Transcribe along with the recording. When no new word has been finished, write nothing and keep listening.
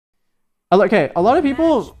Okay, a lot of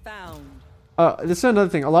people. This is another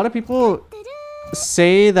thing. A lot of people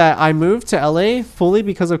say that I moved to LA fully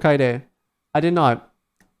because of Kaide. I did not.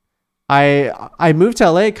 I moved to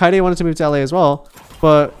LA. Kaide wanted to move to LA as well,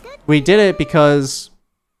 but we did it because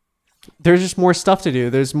there's just more stuff to do.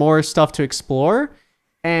 There's more stuff to explore,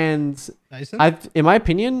 and Tyson? in my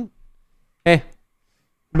opinion,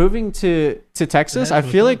 moving to Texas, I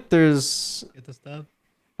feel like there's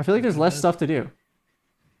less stuff to do.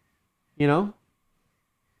 You know?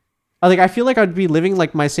 I feel like I'd be living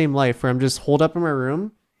like my same life where I'm just holed up in my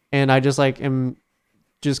room and I just like am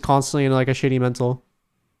just constantly in like a shitty mental.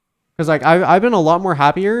 Cause like I've been a lot more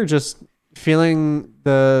happier just feeling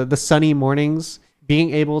the sunny mornings,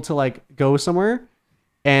 being able to like go somewhere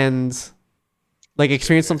and like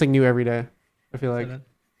experience something new every day. I feel like.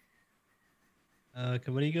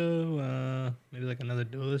 Can we go maybe like another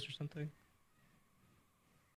duelist or something?